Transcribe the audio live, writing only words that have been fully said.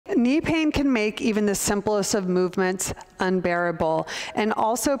Knee pain can make even the simplest of movements unbearable and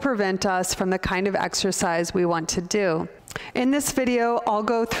also prevent us from the kind of exercise we want to do. In this video, I'll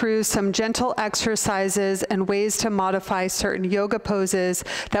go through some gentle exercises and ways to modify certain yoga poses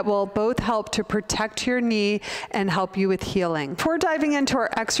that will both help to protect your knee and help you with healing. Before diving into our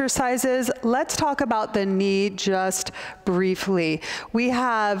exercises, let's talk about the knee just briefly. We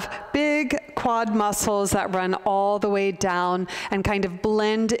have big quad muscles that run all the way down and kind of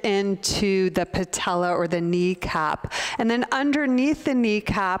blend into the patella or the kneecap. And then underneath the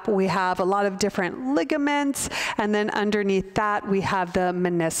kneecap, we have a lot of different ligaments, and then underneath that we have the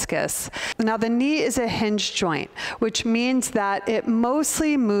meniscus. Now the knee is a hinge joint, which means that it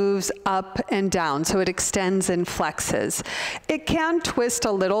mostly moves up and down, so it extends and flexes. It can twist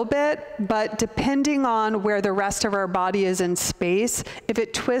a little bit, but depending on where the rest of our body is in space, if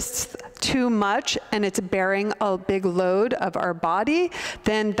it twists too much and it's bearing a big load of our body,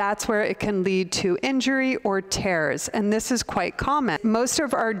 then that's where it can lead to injury or tears, and this is quite common. Most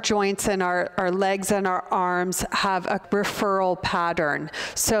of our joints and our legs and our arms have a referral pattern.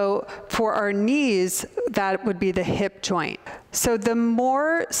 So for our knees, that would be the hip joint. So the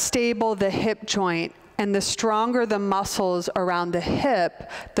more stable the hip joint and the stronger the muscles around the hip,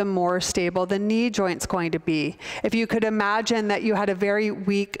 the more stable the knee joint's going to be. If you could imagine that you had a very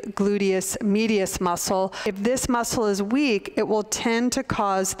weak gluteus medius muscle, if this muscle is weak, it will tend to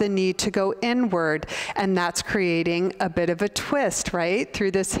cause the knee to go inward, and that's creating a bit of a twist, right,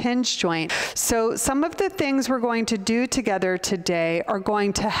 through this hinge joint. So some of the things we're going to do together today are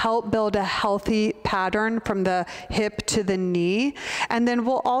going to help build a healthy pattern from the hip to the knee, and then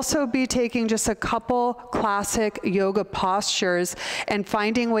we'll also be taking just a couple classic yoga postures and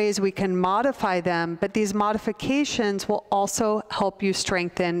finding ways we can modify them, but these modifications will also help you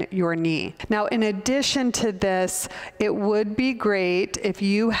strengthen your knee. Now, in addition to this, it would be great if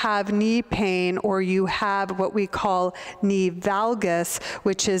you have knee pain or you have what we call knee valgus,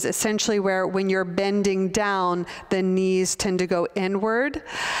 which is essentially where when you're bending down, the knees tend to go inward.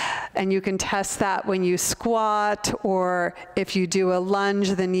 And you can test that when you squat, or if you do a lunge,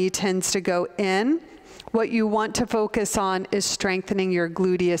 the knee tends to go in. What you want to focus on is strengthening your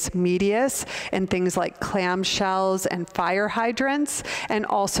gluteus medius and things like clamshells and fire hydrants, and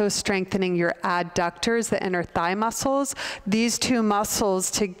also strengthening your adductors, the inner thigh muscles. These two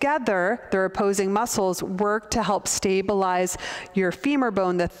muscles together, their opposing muscles, work to help stabilize your femur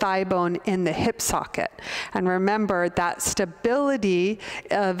bone, the thigh bone in the hip socket. And remember that stability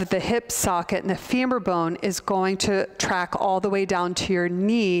of the hip socket and the femur bone is going to track all the way down to your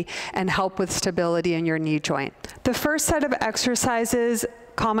knee and help with stability in your knee joint. The first set of exercises,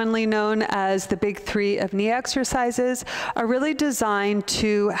 commonly known as the big three of knee exercises, are really designed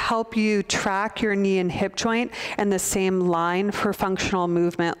to help you track your knee and hip joint in the same line for functional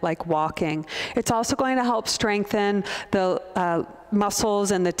movement like walking. It's also going to help strengthen the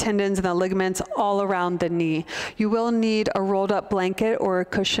muscles and the tendons and the ligaments all around the knee. You will need a rolled up blanket or a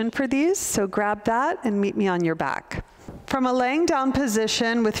cushion for these, so grab that and meet me on your back. From a laying down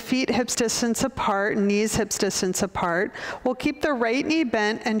position with feet hips distance apart, knees hips distance apart, we'll keep the right knee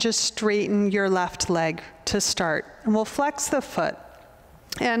bent and just straighten your left leg to start. And we'll flex the foot.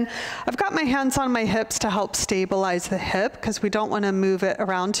 And I've got my hands on my hips to help stabilize the hip because we don't want to move it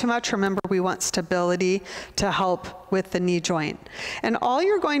around too much. Remember, we want stability to help with the knee joint. And all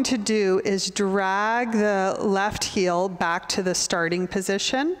you're going to do is drag the left heel back to the starting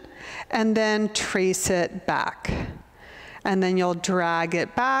position and then trace it back. And then you'll drag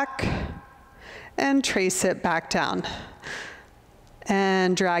it back and trace it back down.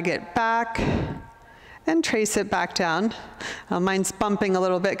 And drag it back and trace it back down. Mine's bumping a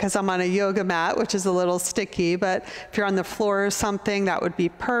little bit because I'm on a yoga mat, which is a little sticky, but if you're on the floor or something, that would be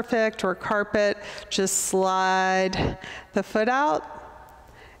perfect, or carpet. Just slide the foot out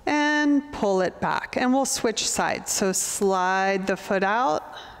and pull it back. And we'll switch sides. So slide the foot out.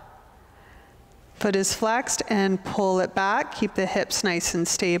 Foot is flexed and pull it back. Keep the hips nice and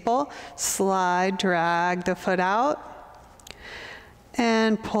stable. Slide, drag the foot out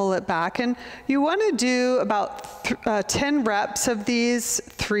and pull it back. And you want to do about 10 reps of these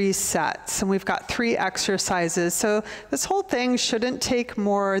 3 sets. And we've got 3 exercises. So this whole thing shouldn't take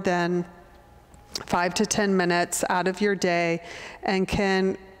more than 5 to 10 minutes out of your day and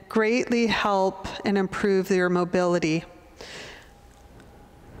can greatly help and improve your mobility.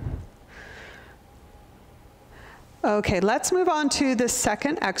 Okay, let's move on to the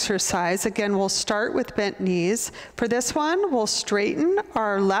second exercise. Again, we'll start with bent knees. For this one, we'll straighten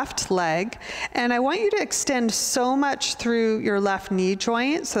our left leg, and I want you to extend so much through your left knee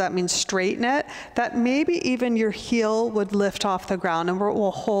joint, so that means straighten it, that maybe even your heel would lift off the ground, and we'll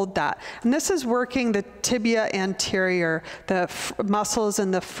hold that. And this is working the tibia anterior, the muscles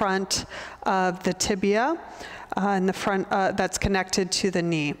in the front of the tibia, in the front that's connected to the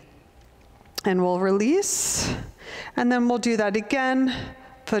knee. And we'll release. And then we'll do that again.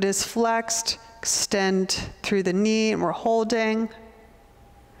 Foot is flexed, extend through the knee, and we're holding.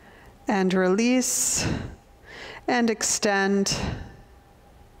 And release, and extend.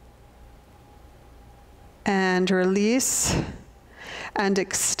 And release, and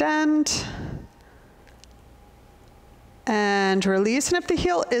extend. And release. And if the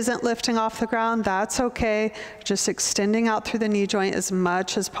heel isn't lifting off the ground, that's okay. Just extending out through the knee joint as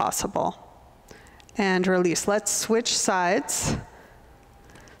much as possible. And release. Let's switch sides.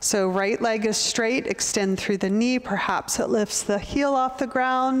 So right leg is straight, extend through the knee, perhaps it lifts the heel off the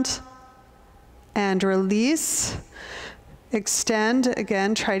ground. And release. Extend,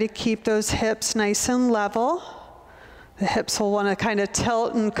 again, try to keep those hips nice and level. The hips will want to kind of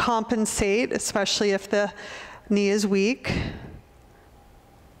tilt and compensate, especially if the knee is weak.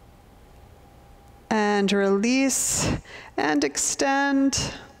 And release, and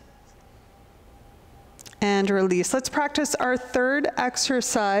extend. And release. Let's practice our third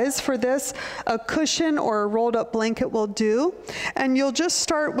exercise. For this, a cushion or a rolled up blanket will do. And you'll just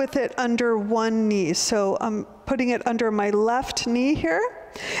start with it under one knee. So I'm putting it under my left knee here,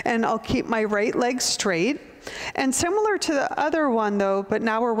 and I'll keep my right leg straight. And similar to the other one though, but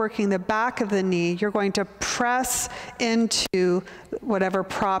now we're working the back of the knee, you're going to press into whatever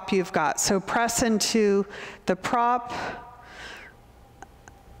prop you've got. So press into the prop.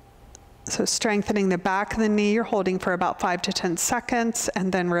 So strengthening the back of the knee, you're holding for about 5 to 10 seconds,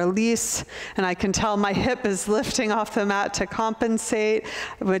 and then release. And I can tell my hip is lifting off the mat to compensate,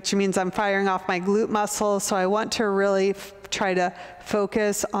 which means I'm firing off my glute muscles. So I want to really try to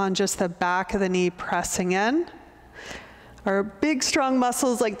focus on just the back of the knee pressing in. Our big, strong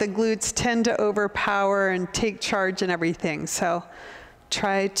muscles like the glutes tend to overpower and take charge and everything. So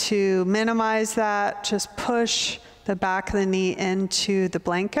try to minimize that. Just push the back of the knee into the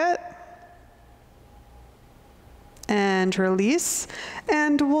blanket. And release,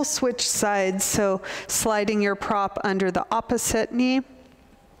 and we'll switch sides. So sliding your prop under the opposite knee.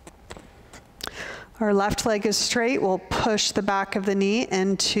 Our left leg is straight. We'll push the back of the knee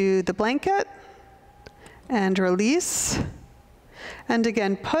into the blanket and release. And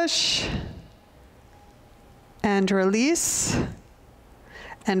again, push and release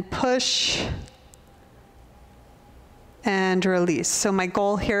and push and release. So my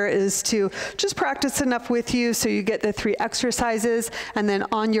goal here is to just practice enough with you so you get the 3 exercises, and then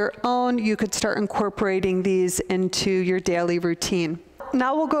on your own you could start incorporating these into your daily routine.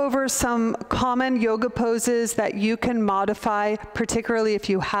 Now we'll go over some common yoga poses that you can modify, particularly if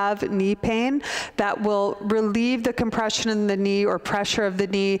you have knee pain, that will relieve the compression in the knee or pressure of the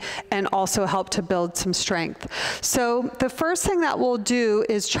knee and also help to build some strength. So the first thing that we'll do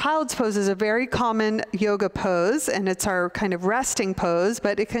is child's pose is a very common yoga pose, and it's our kind of resting pose,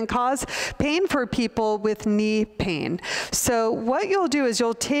 but it can cause pain for people with knee pain. So what you'll do is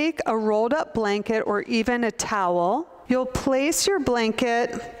you'll take a rolled up blanket or even a towel. You'll place your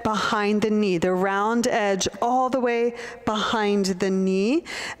blanket behind the knee, the round edge all the way behind the knee.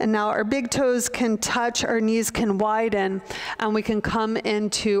 And now our big toes can touch, our knees can widen, and we can come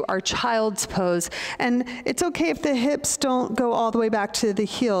into our child's pose. And it's okay if the hips don't go all the way back to the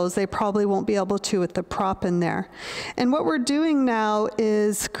heels. They probably won't be able to with the prop in there. And what we're doing now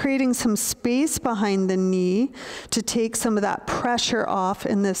is creating some space behind the knee to take some of that pressure off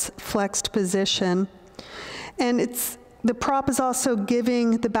in this flexed position. And the prop is also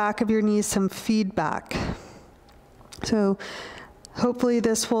giving the back of your knees some feedback. So hopefully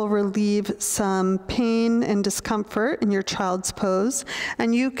this will relieve some pain and discomfort in your child's pose,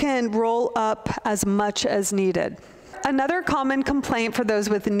 and you can roll up as much as needed. Another common complaint for those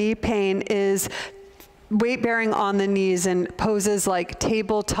with knee pain is weight bearing on the knees in poses like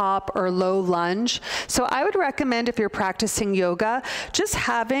tabletop or low lunge. So I would recommend, if you're practicing yoga, just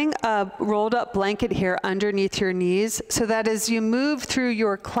having a rolled up blanket here underneath your knees, so that as you move through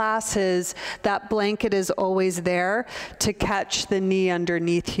your classes, that blanket is always there to catch the knee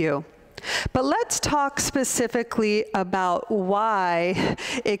underneath you. But let's talk specifically about why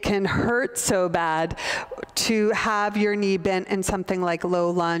it can hurt so bad to have your knee bent in something like low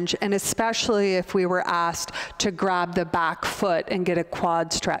lunge, and especially if we were asked to grab the back foot and get a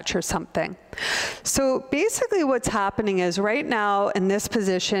quad stretch or something. So basically what's happening is right now in this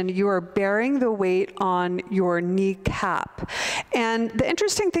position, you are bearing the weight on your kneecap. And the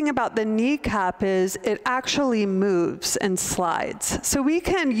interesting thing about the kneecap is it actually moves and slides. So we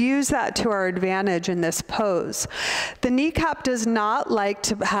can use that to our advantage in this pose. The kneecap does not like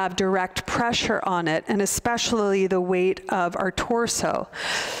to have direct pressure on it, and especially the weight of our torso.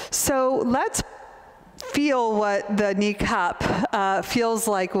 So let's feel what the kneecap feels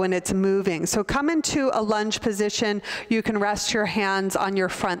like when it's moving. So come into a lunge position. You can rest your hands on your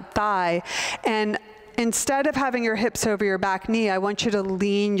front thigh, and instead of having your hips over your back knee, I want you to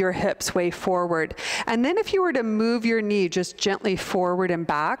lean your hips way forward. And then if you were to move your knee just gently forward and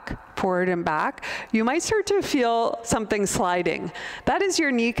back, you might start to feel something sliding. That is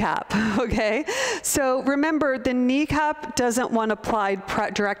your kneecap, okay? So remember, the kneecap doesn't want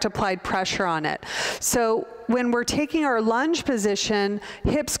direct applied pressure on it. So when we're taking our lunge position,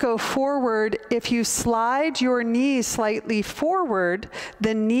 hips go forward. If you slide your knee slightly forward,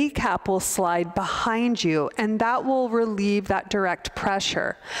 the kneecap will slide behind you, and that will relieve that direct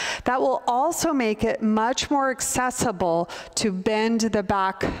pressure. That will also make it much more accessible to bend the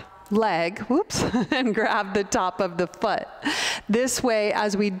back leg, and grab the top of the foot. This way,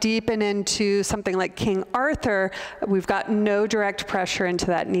 as we deepen into something like King Arthur, we've got no direct pressure into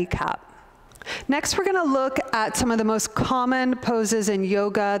that kneecap. Next, we're going to look at some of the most common poses in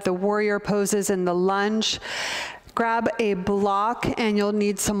yoga, the warrior poses and the lunge. Grab a block and you'll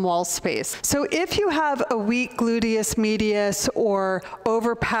need some wall space. So if you have a weak gluteus medius or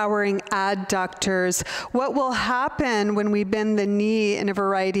overpowering adductors, what will happen when we bend the knee in a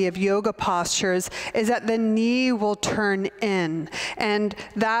variety of yoga postures is that the knee will turn in, and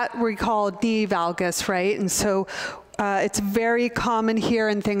that we call knee valgus, right? And so it's very common here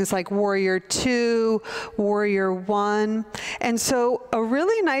in things like Warrior 2, Warrior 1. And so a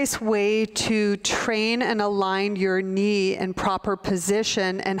really nice way to train and align your knee in proper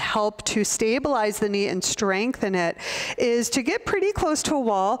position and help to stabilize the knee and strengthen it is to get pretty close to a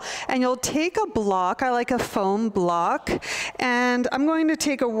wall, and you'll take a block. I like a foam block, and I'm going to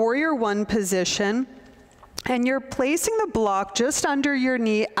take a Warrior 1 position. And you're placing the block just under your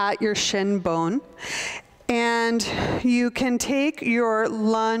knee at your shin bone. And you can take your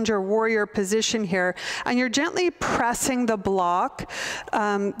lunge or warrior position here, and you're gently pressing the block,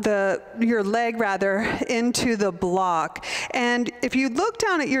 your leg rather, into the block. And if you look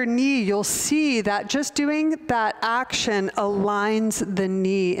down at your knee, you'll see that just doing that action aligns the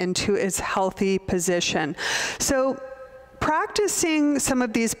knee into its healthy position. So practicing some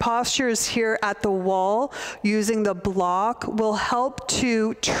of these postures here at the wall using the block will help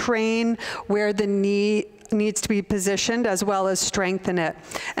to train where the knee needs to be positioned as well as strengthen it.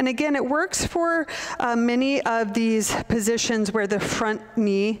 And again, it works for many of these positions where the front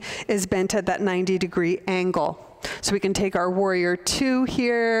knee is bent at that 90-degree angle. So we can take our Warrior 2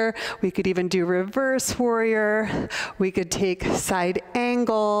 here. We could even do reverse warrior. We could take side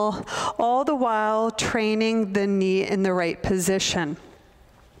angle, all the while training the knee in the right position.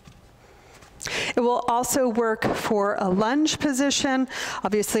 It will also work for a lunge position.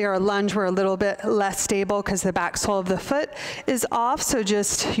 Obviously, our lunge, we're a little bit less stable because the back sole of the foot is off. So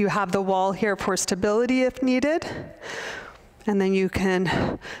just you have the wall here for stability if needed. And then you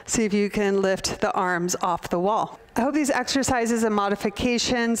can see if you can lift the arms off the wall. I hope these exercises and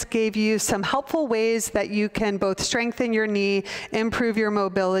modifications gave you some helpful ways that you can both strengthen your knee, improve your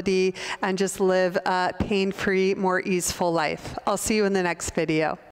mobility, and just live a pain-free, more easeful life. I'll see you in the next video.